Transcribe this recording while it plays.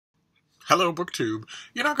Hello, BookTube.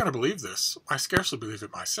 You're not going to believe this. I scarcely believe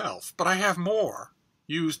it myself, but I have more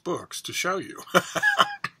used books to show you.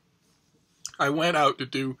 I went out to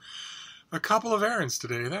do a couple of errands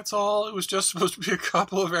today. That's all. It was just supposed to be a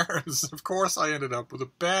couple of errands. Of course, I ended up with a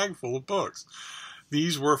bag full of books.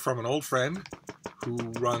 These were from an old friend who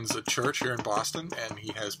runs a church here in Boston, and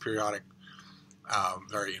he has periodic,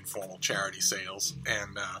 very informal charity sales,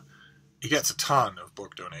 and he gets a ton of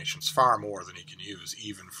book donations, far more than he can use,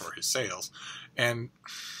 even for his sales. And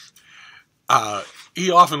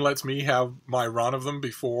he often lets me have my run of them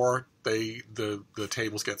before the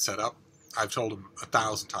tables get set up. I've told him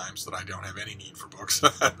 1,000 times that I don't have any need for books,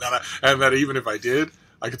 and that even if I did,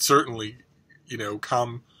 I could certainly,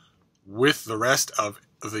 come with the rest of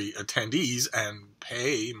the attendees and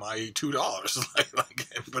pay my $2 like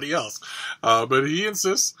anybody else. But he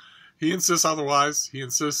insists. He insists otherwise. He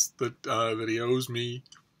insists that that he owes me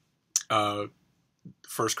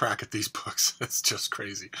first crack at these books. It's just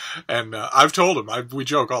crazy. And I've told him, we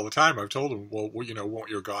joke all the time, I've told him, well, won't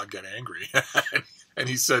your God get angry? And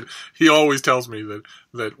he said, he always tells me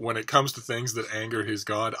that when it comes to things that anger his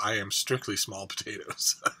God, I am strictly small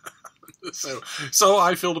potatoes. So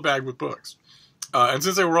I filled a bag with books. And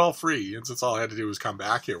since they were all free, and since all I had to do was come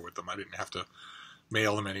back here with them, I didn't have to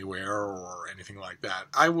mail them anywhere or anything like that.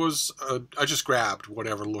 I just grabbed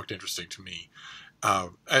whatever looked interesting to me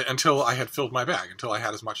until I had filled my bag, until I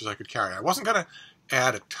had as much as I could carry. I wasn't going to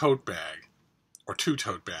add a tote bag or 2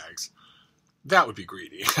 tote bags. That would be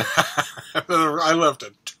greedy. I left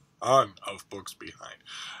a ton of books behind.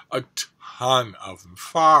 A ton of them.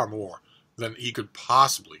 Far more than he could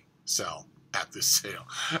possibly sell at this sale.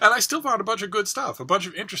 And I still found a bunch of good stuff, a bunch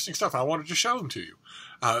of interesting stuff. And I wanted to show them to you.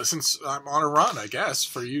 Since I'm on a run, I guess,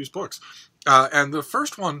 for used books. And the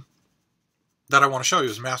first one that I want to show you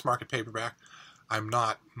is mass market paperback. I'm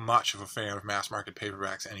not much of a fan of mass market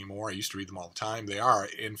paperbacks anymore. I used to read them all the time. They are,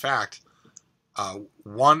 in fact,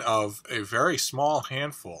 one of a very small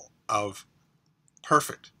handful of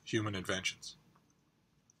perfect human inventions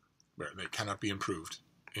where they cannot be improved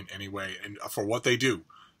in any way. And for what they do,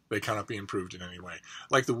 they cannot be improved in any way.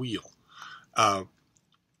 Like the wheel.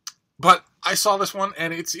 But I saw this one,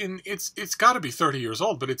 and it's got to be 30 years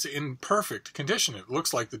old, but it's in perfect condition. It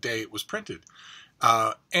looks like the day it was printed.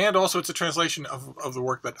 And also it's a translation of the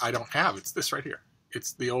work that I don't have. It's this right here.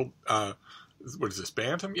 It's the old, what is this,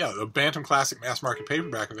 Bantam? Yeah, the Bantam Classic Mass Market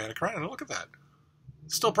Paperback of Anna Karenina. Look at that.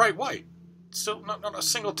 It's still bright white. Still not a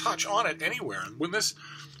single touch on it anywhere. And when this,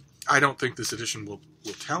 I don't think this edition will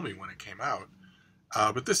tell me when it came out.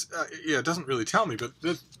 But this, it doesn't really tell me. But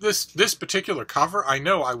this particular cover, I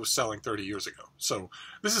know I was selling 30 years ago. So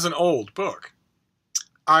this is an old book.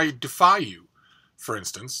 I defy you, for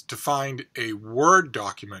instance, to find a Word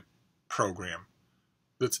document program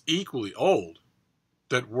that's equally old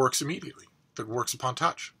that works immediately, that works upon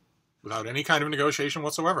touch, without any kind of negotiation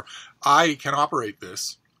whatsoever. I can operate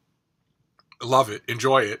this, love it,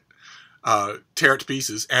 enjoy it, tear it to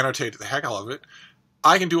pieces, annotate the heck out of it.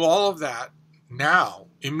 I can do all of that now,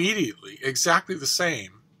 immediately, exactly the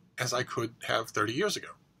same as I could have 30 years ago.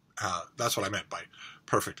 That's what I meant by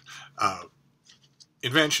perfect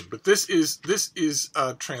invention. But this is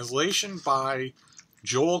a translation by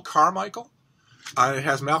Joel Carmichael. It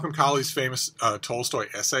has Malcolm Cowley's famous Tolstoy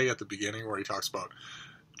essay at the beginning where he talks about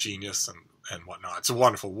genius and whatnot. It's a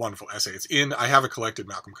wonderful, wonderful essay. It's in. I have a collected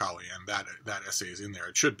Malcolm Cowley, and that essay is in there.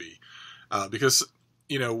 It should be because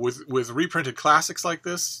with reprinted classics like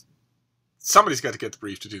this, somebody's got to get the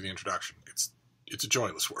brief to do the introduction. It's a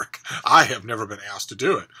joyless work. I have never been asked to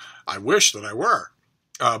do it. I wish that I were.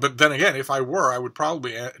 But then again, if I were, I would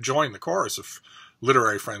probably join the chorus of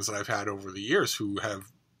literary friends that I've had over the years who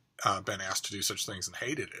have been asked to do such things and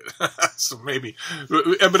hated it. So maybe,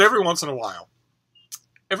 but every once in a while,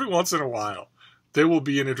 there will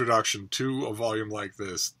be an introduction to a volume like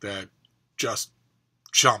this that just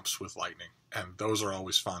jumps with lightning, and those are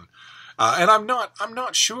always fun. And I'm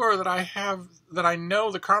not sure that I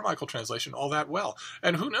know the Carmichael translation all that well.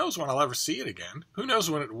 And who knows when I'll ever see it again? Who knows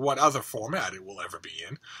what other format it will ever be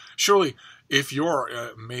in? Surely, if you're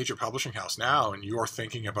a major publishing house now and you're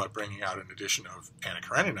thinking about bringing out an edition of Anna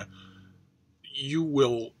Karenina, you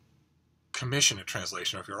will commission a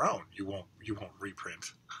translation of your own. You won't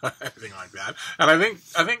reprint anything like that. And I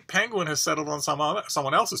think Penguin has settled on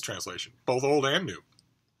someone else's translation, both old and new,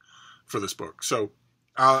 for this book. So.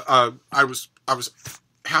 I was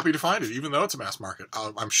happy to find it, even though it's a mass market.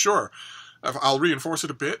 I'm sure I'll reinforce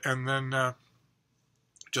it a bit and then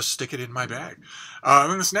just stick it in my bag.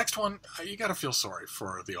 And then this next one, you got to feel sorry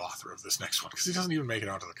for the author of this next one because he doesn't even make it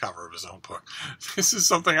onto the cover of his own book. This is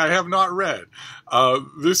something I have not read.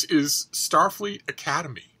 This is Starfleet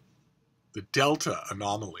Academy the Delta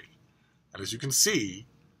anomaly. And as you can see,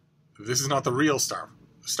 this is not the real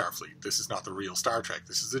Starfleet. This is not the real Star Trek.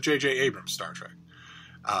 This is the J.J. Abrams Star Trek.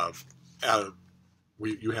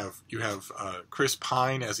 You have Chris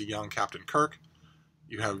Pine as a young Captain Kirk.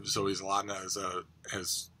 You have Zoe Zlotna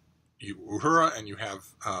as Uhura, and you have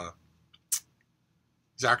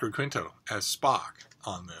Zachary Quinto as Spock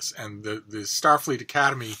on this. And the Starfleet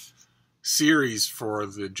Academy series for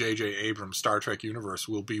the J.J. Abrams Star Trek universe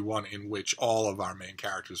will be one in which all of our main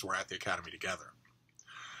characters were at the Academy together.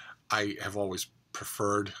 I have always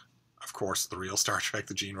preferred, of course, the real Star Trek,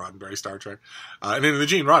 the Gene Roddenberry Star Trek. And in the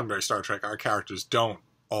Gene Roddenberry Star Trek, our characters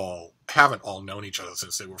haven't all known each other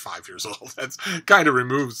since they were 5 years old. That kind of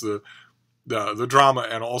removes the drama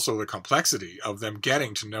and also the complexity of them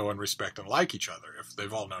getting to know and respect and like each other if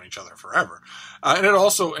they've all known each other forever. And it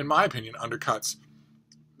also, in my opinion, undercuts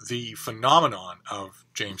the phenomenon of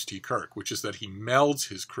James T. Kirk, which is that he melds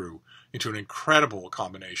his crew into an incredible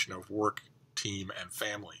combination of work, team, and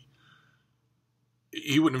family.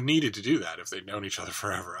 He wouldn't have needed to do that if they'd known each other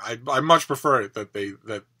forever. I much prefer it that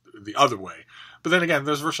the other way. But then again,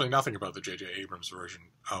 there's virtually nothing about the J.J. Abrams version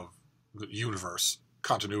of the universe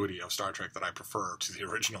continuity of Star Trek that I prefer to the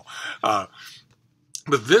original.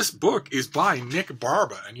 But this book is by Nick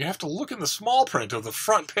Barba, and you have to look in the small print of the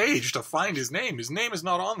front page to find his name. His name is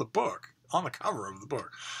not on the book, on the cover of the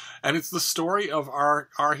book. And it's the story of our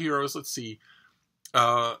heroes. Let's see.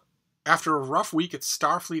 After a rough week at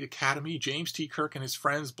Starfleet Academy, James T. Kirk and his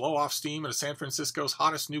friends blow off steam at San Francisco's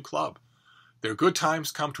hottest new club. Their good times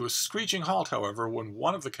come to a screeching halt, however, when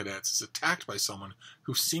one of the cadets is attacked by someone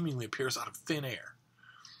who seemingly appears out of thin air.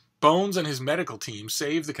 Bones and his medical team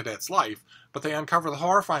save the cadet's life, but they uncover the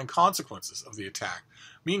horrifying consequences of the attack.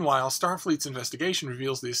 Meanwhile, Starfleet's investigation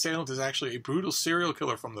reveals the assailant is actually a brutal serial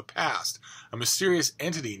killer from the past, a mysterious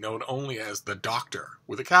entity known only as the Doctor,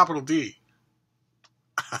 with a capital D.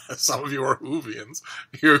 Some of you are Whovians.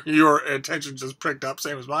 Your attention just pricked up,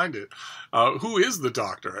 same as mine did. Who is the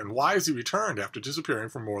Doctor, and why has he returned after disappearing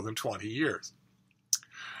for more than 20 years?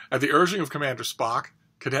 At the urging of Commander Spock,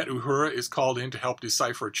 Cadet Uhura is called in to help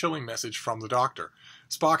decipher a chilling message from the Doctor.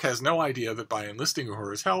 Spock has no idea that by enlisting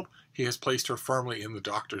Uhura's help, he has placed her firmly in the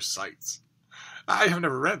Doctor's sights. I have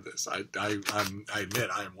never read this. I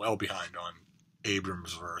admit I am well behind on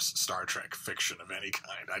Abrams-verse Star Trek fiction of any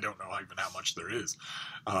kind. I don't know even how much there is.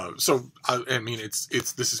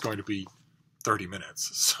 This is going to be 30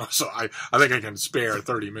 minutes. So I think I can spare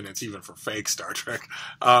 30 minutes even for fake Star Trek.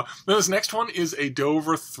 This next one is a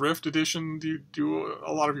Dover Thrift edition.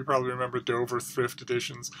 A lot of you probably remember Dover Thrift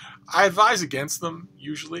editions. I advise against them,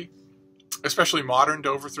 usually. Especially modern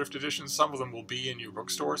Dover Thrift editions. Some of them will be in your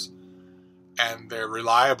bookstores. And they're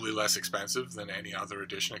reliably less expensive than any other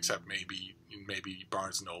edition, except maybe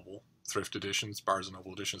Barnes & Noble thrift editions, Barnes &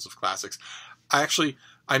 Noble editions of classics. I empathize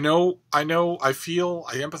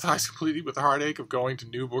completely with the heartache of going to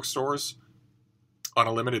new bookstores on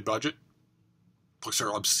a limited budget. Books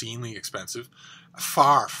are obscenely expensive,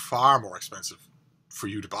 far, far more expensive for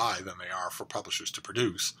you to buy than they are for publishers to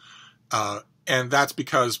produce. And that's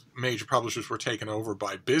because major publishers were taken over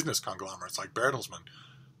by business conglomerates like Bertelsmann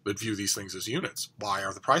that view these things as units. Why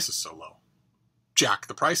are the prices so low? Jack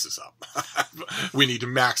the prices up. We need to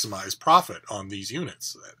maximize profit on these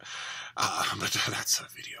units. But that's a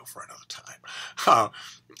video for another time.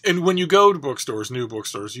 And when you go to bookstores, new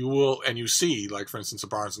bookstores, you see, like for instance, a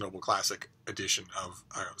Barnes & Noble Classic edition of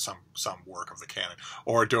some work of the canon,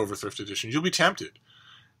 or a Dover Thrift edition, you'll be tempted.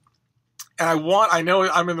 And I know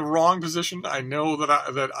I'm in the wrong position. I know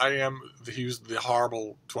that I am, to use the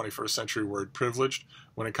horrible 21st century word, privileged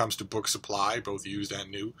when it comes to book supply, both used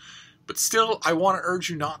and new. But still, I want to urge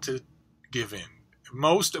you not to give in.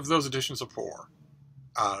 Most of those editions are poor.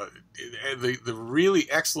 The really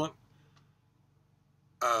excellent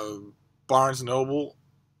Barnes & Noble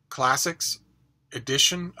Classics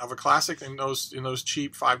edition of a classic in those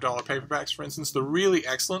cheap $5 paperbacks, for instance, the really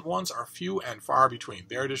excellent ones are few and far between.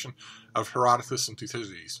 Their edition of Herodotus and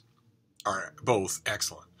Thucydides are both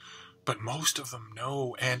excellent. But most of them,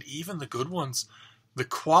 no. And even the good ones, the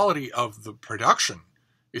quality of the production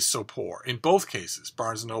is so poor. In both cases,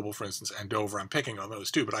 Barnes & Noble, for instance, and Dover, I'm picking on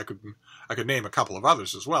those too, but I could name a couple of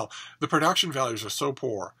others as well. The production values are so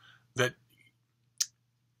poor that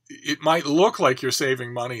it might look like you're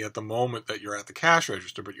saving money at the moment that you're at the cash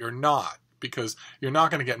register, but you're not, because you're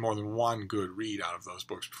not going to get more than one good read out of those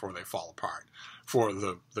books before they fall apart. For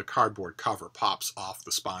the cardboard cover pops off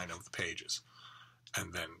the spine of the pages,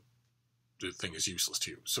 and then the thing is useless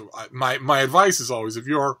to you. So my advice is always, if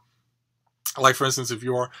you're, like for instance, if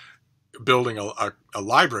you're building a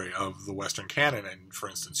library of the Western canon, and for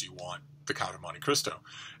instance you want The Count of Monte Cristo.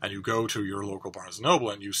 And you go to your local Barnes & Noble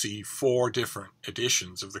and you see 4 different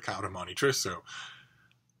editions of The Count of Monte Cristo.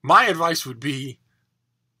 My advice would be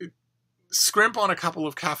scrimp on a couple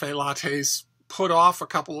of cafe lattes, put off a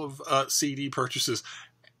couple of CD purchases,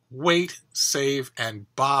 wait, save, and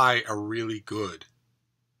buy a really good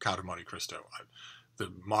Count of Monte Cristo.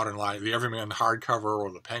 The Modern Life, the Everyman hardcover,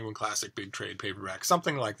 or the Penguin Classic Big Trade paperback,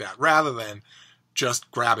 something like that, rather than just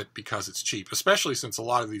grab it because it's cheap, especially since a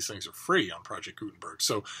lot of these things are free on Project Gutenberg.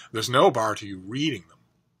 So there's no bar to you reading them.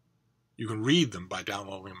 You can read them by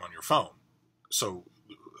downloading them on your phone. So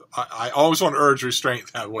I always want to urge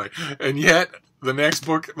restraint that way. And yet, the next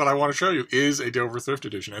book that I want to show you is a Dover Thrift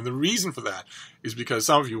Edition. And the reason for that is because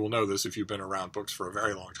some of you will know this if you've been around books for a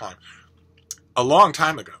very long time. A long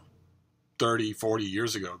time ago, 30, 40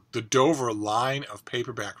 years ago, the Dover line of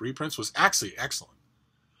paperback reprints was actually excellent.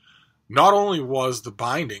 Not only was the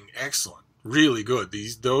binding excellent, really good,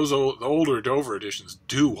 those older Dover editions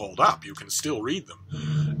do hold up. You can still read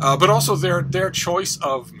them. But also their choice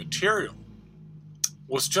of material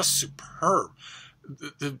was just superb.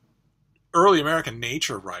 The early American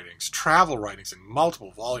nature writings, travel writings in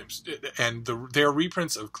multiple volumes, and their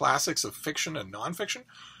reprints of classics of fiction and nonfiction,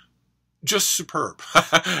 just superb.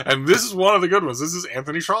 And this is one of the good ones. This is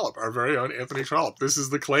Anthony Trollope, our very own Anthony Trollope. This is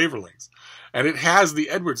the Claverlings. And it has the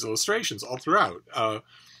Edwards illustrations all throughout.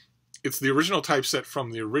 It's the original typeset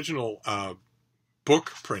from the original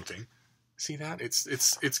book printing. See that?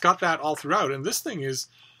 It's got that all throughout. And this thing is,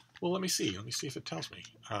 well, let me see. Let me see if it tells me.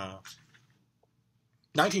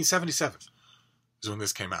 1977 is when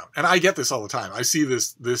this came out. And I get this all the time. I see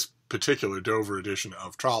this particular Dover edition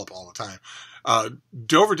of Trollope all the time.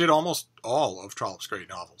 Dover did almost all of Trollope's great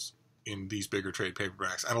novels in these bigger trade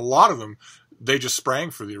paperbacks. And a lot of them, they just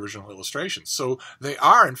sprang for the original illustrations. So they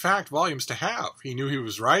are, in fact, volumes to have. He Knew He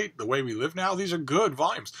Was Right, The Way We Live Now. These are good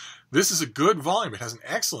volumes. This is a good volume. It has an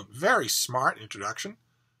excellent, very smart introduction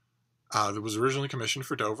that was originally commissioned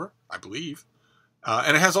for Dover, I believe.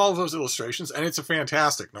 And it has all of those illustrations, and it's a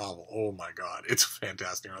fantastic novel. Oh, my God. It's a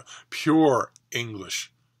fantastic novel. Pure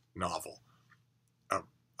English novel.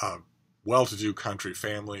 A well-to-do country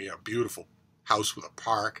family, a beautiful house with a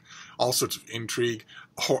park, all sorts of intrigue.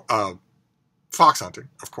 Fox hunting,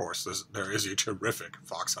 of course. There is a terrific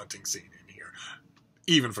fox hunting scene in here,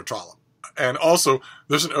 even for Trollope. And also,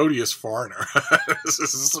 there's an odious foreigner. This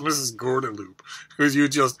is Mrs. Gordeloup, who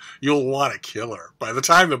you'll want to kill her. By the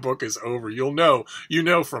time the book is over, you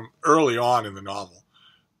know from early on in the novel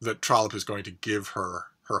that Trollope is going to give her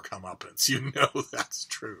comeuppance. You know that's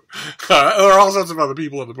true. There are all sorts of other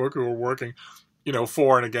people in the book who are working,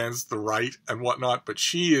 for and against the right and whatnot, but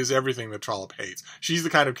she is everything that Trollope hates. She's the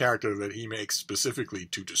kind of character that he makes specifically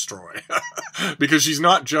to destroy. Because she's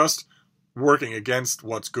not just working against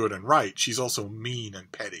what's good and right. She's also mean and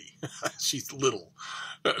petty. She's little.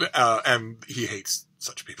 And he hates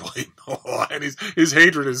such people. And his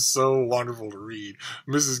hatred is so wonderful to read.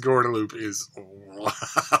 Mrs. Gordeloup is...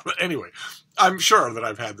 Anyway, I'm sure that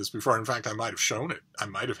I've had this before. In fact, I might have shown it. I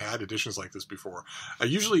might have had editions like this before. I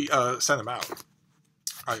usually send them out.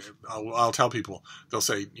 I'll tell people, they'll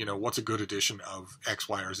say, what's a good edition of X,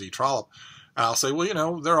 Y, or Z Trollope? And I'll say,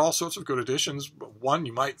 well, there are all sorts of good editions. But one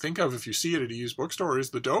you might think of if you see it at a used bookstore is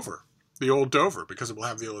the Dover, the old Dover, because it will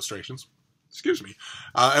have the illustrations. Excuse me.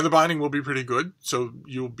 And the binding will be pretty good, so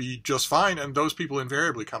you'll be just fine. And those people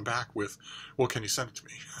invariably come back with, well, can you send it to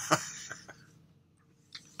me?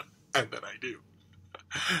 And then I do.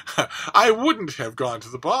 I wouldn't have gone to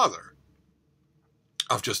the bother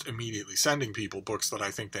of just immediately sending people books that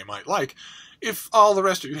I think they might like if all the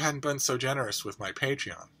rest of you hadn't been so generous with my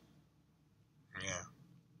Patreon. Yeah.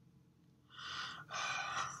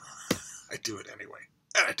 I do it anyway.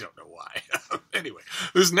 And I don't know why. Anyway,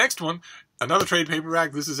 this next one, another trade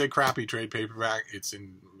paperback. This is a crappy trade paperback. It's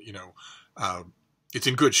in, it's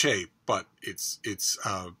in good shape, but it's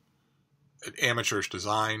an amateurish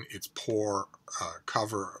design. It's poor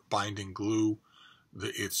cover binding glue.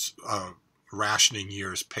 It's rationing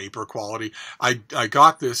years paper quality. I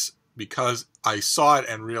got this because I saw it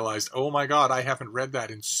and realized, oh my God, I haven't read that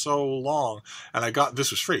in so long. And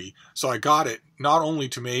this was free. So I got it not only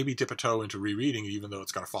to maybe dip a toe into rereading, even though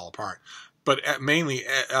it's going to fall apart, but mainly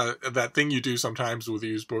that thing you do sometimes with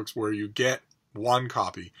used books where you get one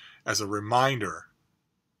copy as a reminder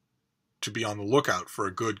to be on the lookout for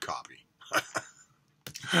a good copy.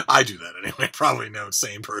 I do that anyway. Probably no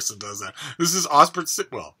sane person does that. This is Osbert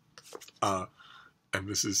Sitwell. And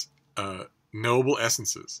this is Noble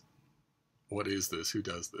Essences. What is this? Who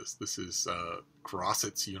does this? This is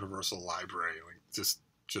Grossett's Universal Library. Like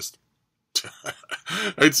just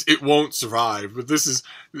it won't survive. But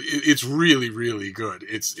it's really, really good.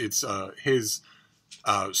 It's his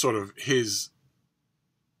sort of his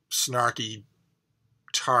snarky,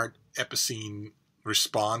 tart, epicene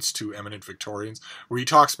response to eminent Victorians, where he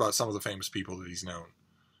talks about some of the famous people that he's known.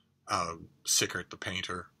 Sickert, the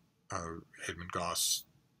painter, Edmund Goss,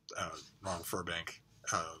 Ronald Furbank,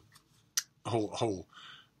 a whole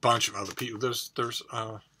bunch of other people. There's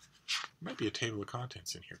might be a table of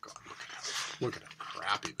contents in here. God, look at how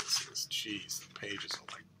crappy this is. Jeez, the pages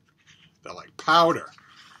are they're like powder.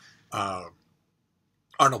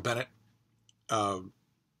 Arnold Bennett,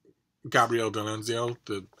 Gabriele D'Annunzio,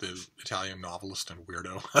 the Italian novelist and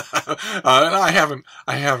weirdo. And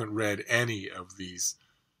I haven't read any of these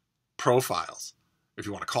profiles, if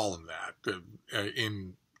you want to call them that,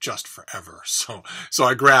 in just forever. So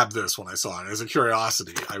I grabbed this when I saw it as a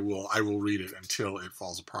curiosity. I will read it until it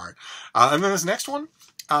falls apart. And then this next one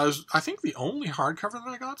is, I think, the only hardcover that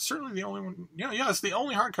I got. Certainly the only one. Yeah, it's the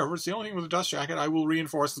only hardcover. It's the only thing with a dust jacket. I will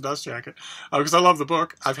reinforce the dust jacket because I love the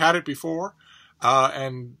book. I've had it before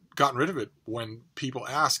and gotten rid of it when people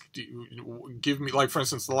ask, do you give me, like, for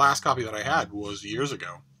instance, the last copy that I had was years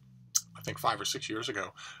ago. I think 5 or 6 years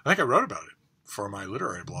ago. I think I wrote about it for my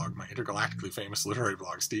literary blog, my intergalactically famous literary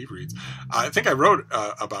blog, Steve Reads. I think I wrote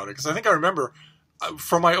about it because I think I remember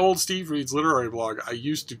from my old Steve Reads literary blog, I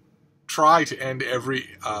used to try to end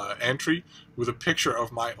every entry with a picture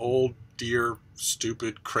of my old, dear,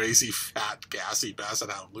 stupid, crazy, fat, gassy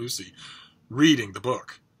Basset Hound Lucy reading the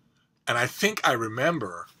book. And I think I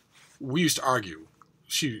remember we used to argue.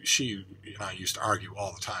 She and I used to argue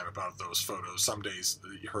all the time about those photos. Some days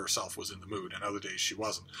herself was in the mood, and other days she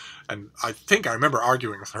wasn't. And I think I remember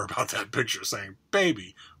arguing with her about that picture, saying,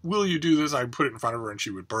 "Baby, will you do this?" I'd put it in front of her, and she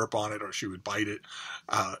would burp on it, or she would bite it.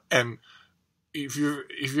 And if you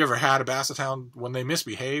ever had a Basset Hound, when they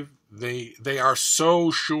misbehave, they are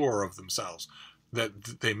so sure of themselves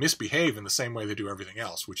that they misbehave in the same way they do everything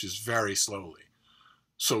else, which is very slowly.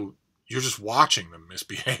 So you're just watching them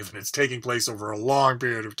misbehave, and it's taking place over a long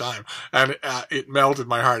period of time, and it melted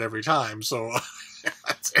my heart every time. So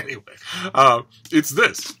anyway, it's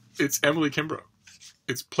Emily Kimbrough.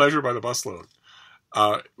 It's Pleasure by the Busload,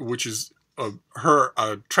 which is her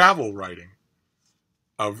travel writing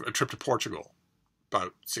of a trip to Portugal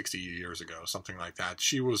about 60 years ago, something like that.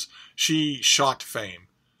 She shot to fame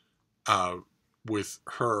with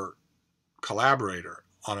her collaborator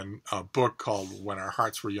on a book called When Our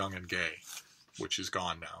Hearts Were Young and Gay, which is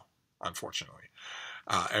gone now, unfortunately,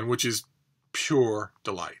 and which is pure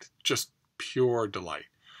delight, just pure delight,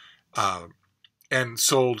 and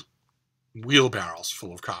sold wheelbarrows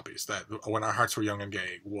full of copies. That When Our Hearts Were Young and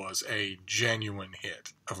Gay was a genuine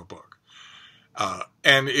hit of a book,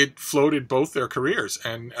 and it floated both their careers.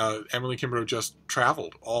 And Emily Kimbrough just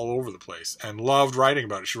traveled all over the place and loved writing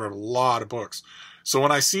about it. She wrote a lot of books. So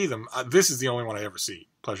when I see them, this is the only one I ever see.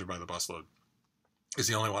 Pleasure by the Busload is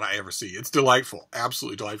the only one I ever see. It's delightful,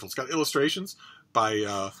 absolutely delightful. It's got illustrations by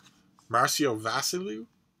Marcio Vasiliu,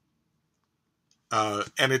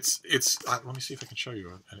 and it's. Let me see if I can show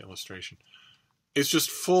you an illustration. It's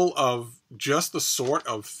just full of just the sort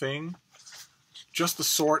of thing, just the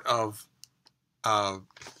sort of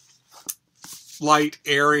light,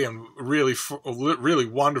 airy, and really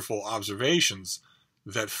wonderful observations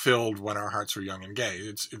that filled When Our Hearts Were Young and Gay.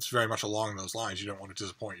 It's very much along those lines. You don't want to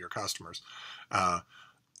disappoint your customers.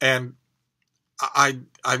 And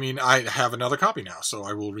I mean, I have another copy now, so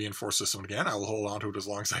I will reinforce this one again. I will hold on to it as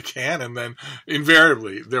long as I can, and then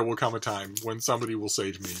invariably there will come a time when somebody will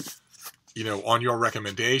say to me, you know, on your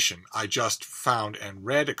recommendation, I just found and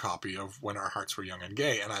read a copy of When Our Hearts Were Young and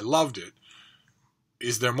Gay, and I loved it.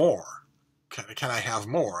 Is there more? Can I have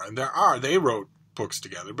more? And there are. They wrote books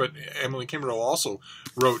together, but Emily Kimbrough also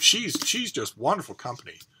wrote. She's just wonderful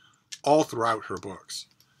company all throughout her books.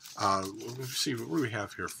 Let's see, what do we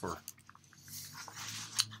have here for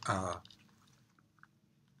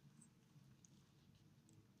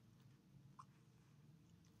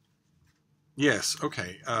yes,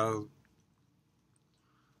 okay.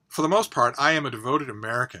 For the most part, I am a devoted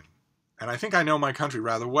American, and I think I know my country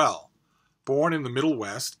rather well. Born in the Middle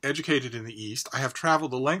West, educated in the East, I have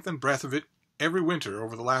traveled the length and breadth of it every winter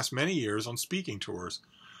over the last many years on speaking tours.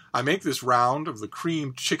 I make this round of the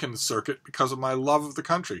creamed chicken circuit because of my love of the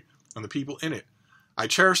country and the people in it. I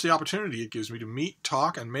cherish the opportunity it gives me to meet,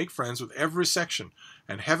 talk, and make friends with every section,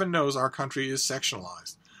 and heaven knows our country is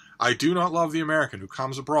sectionalized. I do not love the American who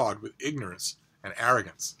comes abroad with ignorance and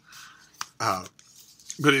arrogance.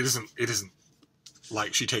 But it isn't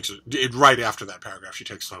like she takes it right after that paragraph. She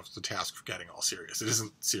takes herself to the task for getting all serious. It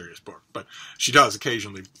isn't a serious book, but she does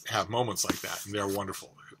occasionally have moments like that, and they're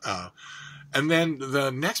wonderful. And then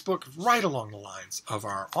the next book, right along the lines of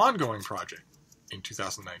our ongoing project in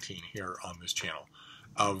 2019 here on this channel,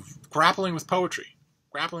 of grappling with poetry,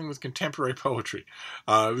 grappling with contemporary poetry.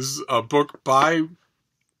 This is a book by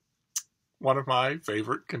one of my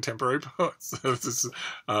favorite contemporary poets. This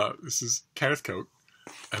is Kenneth Coate,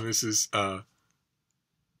 and this is can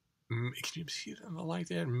you see it in the light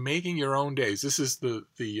there? Making Your Own Days. This is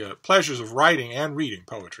the pleasures of writing and reading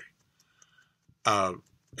poetry. And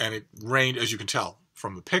it as you can tell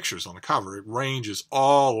from the pictures on the cover, it ranges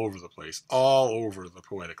all over the place, all over the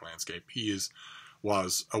poetic landscape. He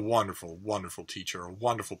was a wonderful, wonderful teacher, a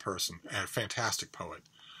wonderful person, and a fantastic poet.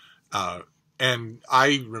 And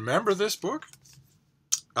I remember this book.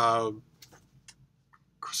 Of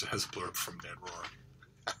course, it has a blurb from Ned Rohr.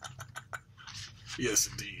 Yes,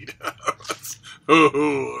 indeed.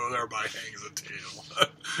 Oh, thereby hangs a tale.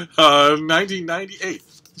 1998.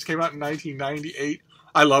 This came out in 1998.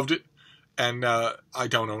 I loved it. And I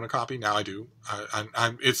don't own a copy. Now I do.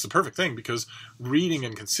 It's the perfect thing because reading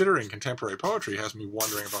and considering contemporary poetry has me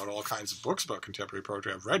wondering about all kinds of books about contemporary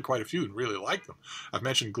poetry. I've read quite a few and really like them. I've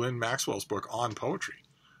mentioned Glenn Maxwell's book on poetry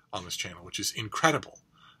on this channel, which is incredible,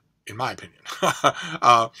 in my opinion.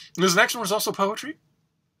 This next one was also poetry.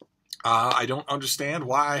 I don't understand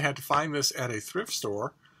why I had to find this at a thrift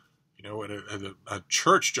store, you know, at a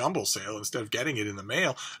church jumble sale instead of getting it in the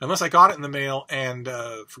mail, unless I got it in the mail and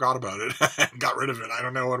forgot about it and got rid of it. I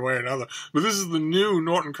don't know one way or another. But this is the new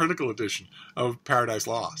Norton Critical Edition of Paradise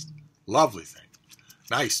Lost. Lovely thing.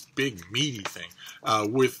 Nice, big, meaty thing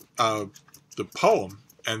with the poem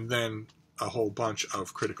and then a whole bunch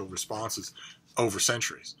of critical responses over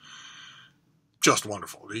centuries. Just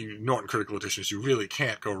wonderful. The Norton Critical Editions, you really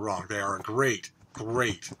can't go wrong. They are a great,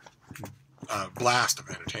 great blast of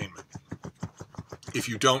entertainment. If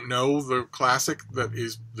you don't know the classic that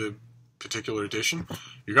is the particular edition,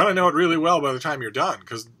 you're going to know it really well by the time you're done,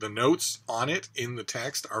 because the notes on it in the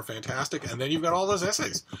text are fantastic, and then you've got all those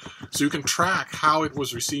essays. So you can track how it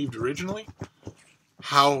was received originally,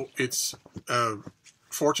 how its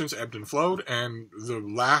fortunes ebbed and flowed, and the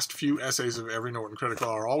last few essays of every Norton Critical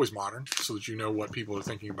are always modern, so that you know what people are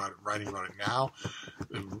thinking about it, writing about it now.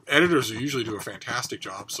 The editors usually do a fantastic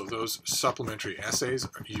job, so those supplementary essays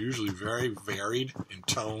are usually very varied in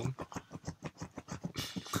tone.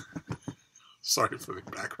 Sorry for the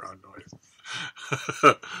background noise.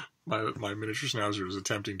 My miniature schnauzer is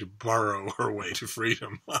attempting to burrow her way to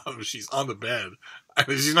freedom. She's on the bed.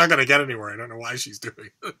 She's not going to get anywhere. I don't know why she's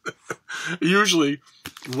doing it. Usually,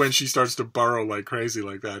 when she starts to burrow like crazy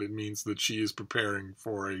like that, it means that she is preparing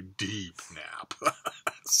for a deep nap.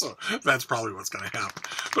 So that's probably what's going to happen.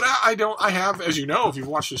 But I have, as you know, if you've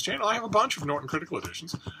watched this channel, I have a bunch of Norton Critical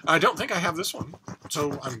Editions. I don't think I have this one,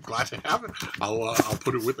 so I'm glad to have it. I'll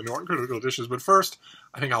put it with the Norton Critical Editions. But first,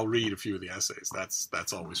 I think I'll read a few of the essays.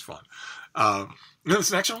 That's always fun.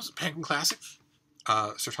 This next one is Penguin Classic,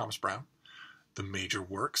 Sir Thomas Browne. The major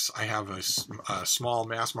works. I have a small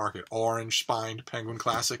mass market orange spined Penguin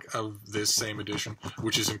Classic of this same edition,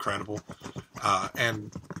 which is incredible.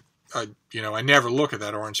 And I never look at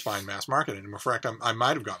that orange spine mass market anymore. In fact, I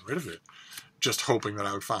might have gotten rid of it, just hoping that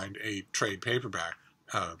I would find a trade paperback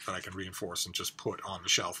that I can reinforce and just put on the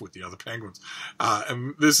shelf with the other Penguins.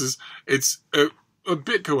 And it's a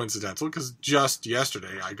bit coincidental because just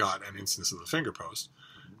yesterday I got an instance of the Finger Post,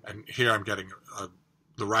 and here I'm getting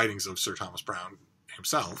the writings of Sir Thomas Browne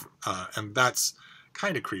himself, and that's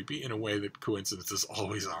kind of creepy in a way that coincidences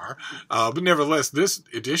always are. But nevertheless, this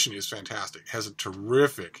edition is fantastic. It has a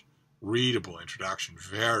terrific, readable introduction,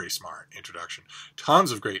 very smart introduction,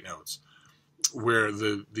 tons of great notes, where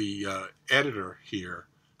the editor here,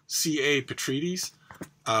 C.A. Petrides,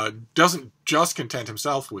 doesn't just content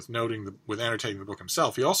himself with annotating the book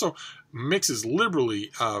himself. He also mixes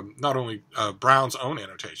liberally not only Browne's own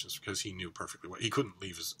annotations, because he knew perfectly what he couldn't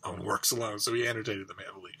leave his own works alone, so he annotated them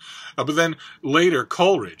heavily. But then later,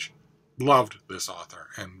 Coleridge loved this author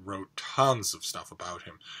and wrote tons of stuff about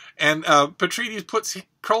him. And Petrides puts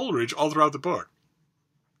Coleridge all throughout the book.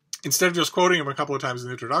 Instead of just quoting him a couple of times in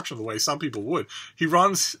the introduction the way some people would, he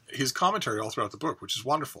runs his commentary all throughout the book, which is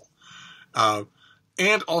wonderful.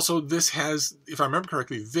 And also this has, if I remember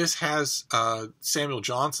correctly, this has Samuel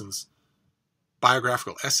Johnson's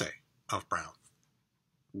biographical essay of Browne,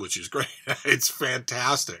 which is great. It's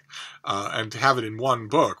fantastic. And to have it in one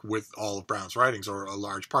book with all of Browne's writings, or a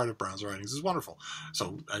large part of Browne's writings, is wonderful.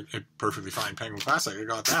 So a perfectly fine Penguin Classic. I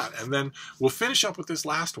got that. And then we'll finish up with this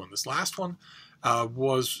last one. This last one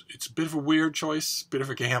it's a bit of a weird choice, bit of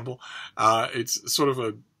a gamble. It's sort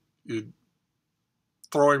of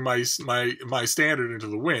throwing my standard into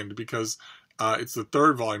the wind, because it's the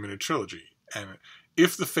third volume in a trilogy, and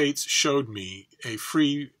if the Fates showed me a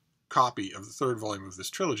free copy of the third volume of this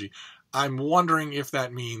trilogy, I'm wondering if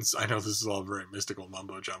that means, I know this is all very mystical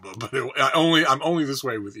mumbo jumbo, but I'm only this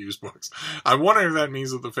way with used books. I'm wondering if that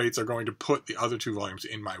means that the Fates are going to put the other 2 volumes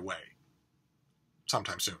in my way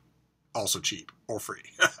sometime soon. Also cheap or free.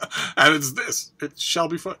 And it's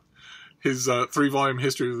Shelby Foote. His 3-volume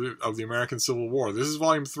history of the American Civil War. This is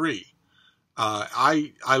volume 3.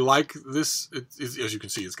 I like this. As you can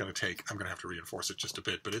see, I'm going to have to reinforce it just a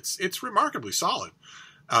bit, but it's remarkably solid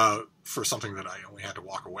for something that I only had to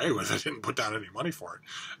walk away with. I didn't put down any money for it.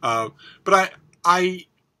 But I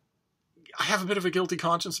have a bit of a guilty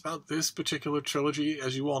conscience about this particular trilogy.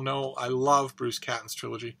 As you all know, I love Bruce Catton's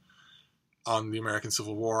trilogy on the American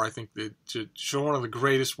Civil War. I think it's one of the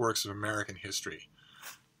greatest works of American history.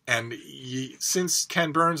 And since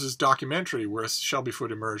Ken Burns' documentary, where Shelby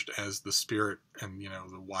Foote emerged as the spirit and,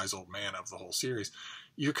 the wise old man of the whole series,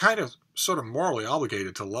 you're kind of sort of morally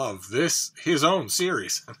obligated to love his own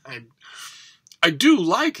series. And I do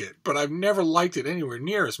like it, but I've never liked it anywhere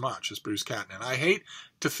near as much as Bruce Catton. And I hate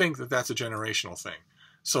to think that that's a generational thing.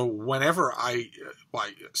 So whenever I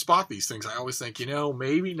spot these things, I always think,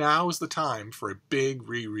 maybe now is the time for a big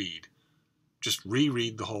reread. Just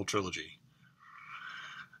reread the whole trilogy.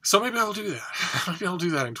 So maybe I will do that. Maybe I'll do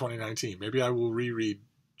that in 2019. Maybe I will reread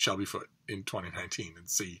Shelby Foote in 2019 and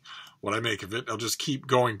see what I make of it. I'll just keep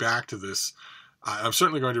going back to this. I'm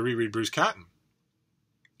certainly going to reread Bruce Catton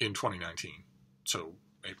in 2019. So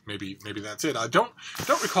maybe that's it. I don't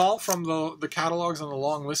recall from the catalogs and the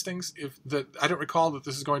long listings I don't recall that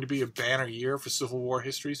this is going to be a banner year for Civil War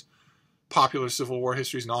histories, popular Civil War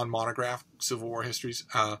histories, non-monographed Civil War histories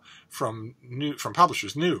from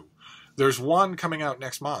publishers new. There's one coming out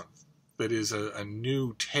next month that is a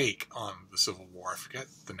new take on the Civil War. I forget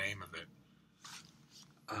the name of it.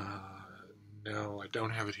 No, I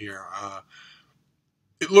don't have it here.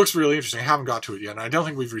 It looks really interesting. I haven't got to it yet, and I don't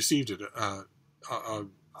think we've received it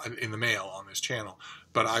in the mail on this channel.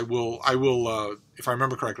 But I will. If I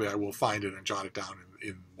remember correctly, I will find it and jot it down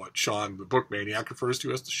in what Sean, the book maniac, refers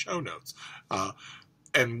to as the show notes.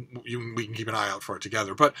 And we can keep an eye out for it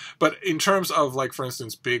together. But in terms of, like, for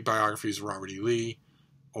instance, big biographies of Robert E. Lee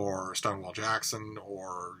or Stonewall Jackson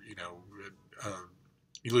or,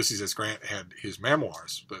 Ulysses S. Grant had his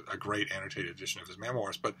memoirs, a great annotated edition of his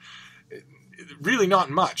memoirs, but really not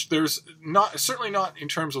much. There's certainly not in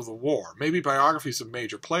terms of the war. Maybe biographies of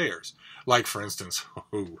major players, like, for instance,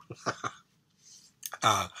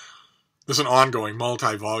 there's an ongoing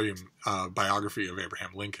multi-volume biography of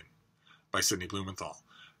Abraham Lincoln by Sidney Blumenthal,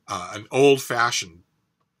 an old-fashioned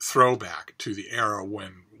throwback to the era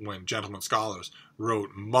when gentlemen scholars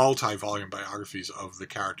wrote multi-volume biographies of the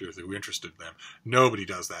characters who interested them. Nobody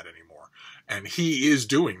does that anymore. And he is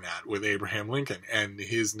doing that with Abraham Lincoln, and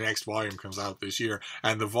his next volume comes out this year,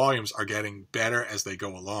 and the volumes are getting better as they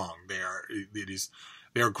go along.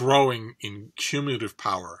 They are growing in cumulative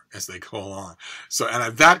power as they go along. So,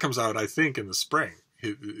 and that comes out, I think, in the spring.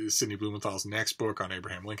 Sidney Blumenthal's next book on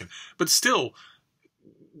Abraham Lincoln. But still,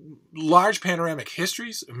 large panoramic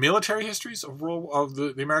histories, military histories of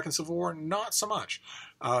the American Civil War, not so much.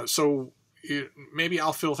 So maybe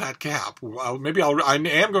I'll fill that gap. I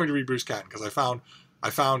am going to read Bruce Catton because I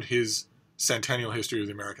found his centennial history of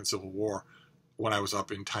the American Civil War when I was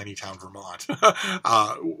up in tiny town Vermont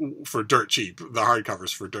for dirt cheap, the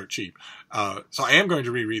hardcovers for dirt cheap. So I am going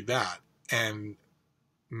to reread that, and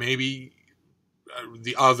maybe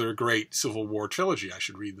the other great Civil War trilogy. I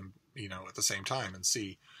should read them, at the same time and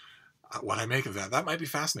see what I make of that. That might be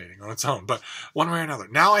fascinating on its own, but one way or another.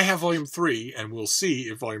 Now I have volume 3, and we'll see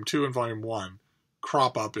if volume 2 and volume 1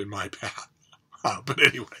 crop up in my path. But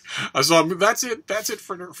anyway, so that's it. That's it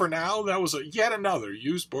for now. That was yet another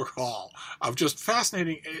used book haul of just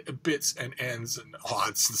fascinating bits and ends and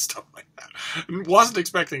odds and stuff like that. Wasn't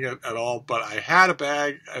expecting it at all, but I had a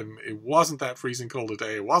bag, and it wasn't that freezing cold a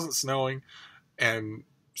day. It wasn't snowing, and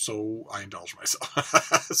so I indulged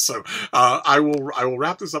myself. So I will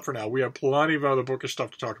wrap this up for now. We have plenty of other bookish stuff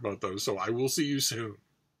to talk about, though. So I will see you soon.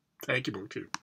 Thank you, BookTube.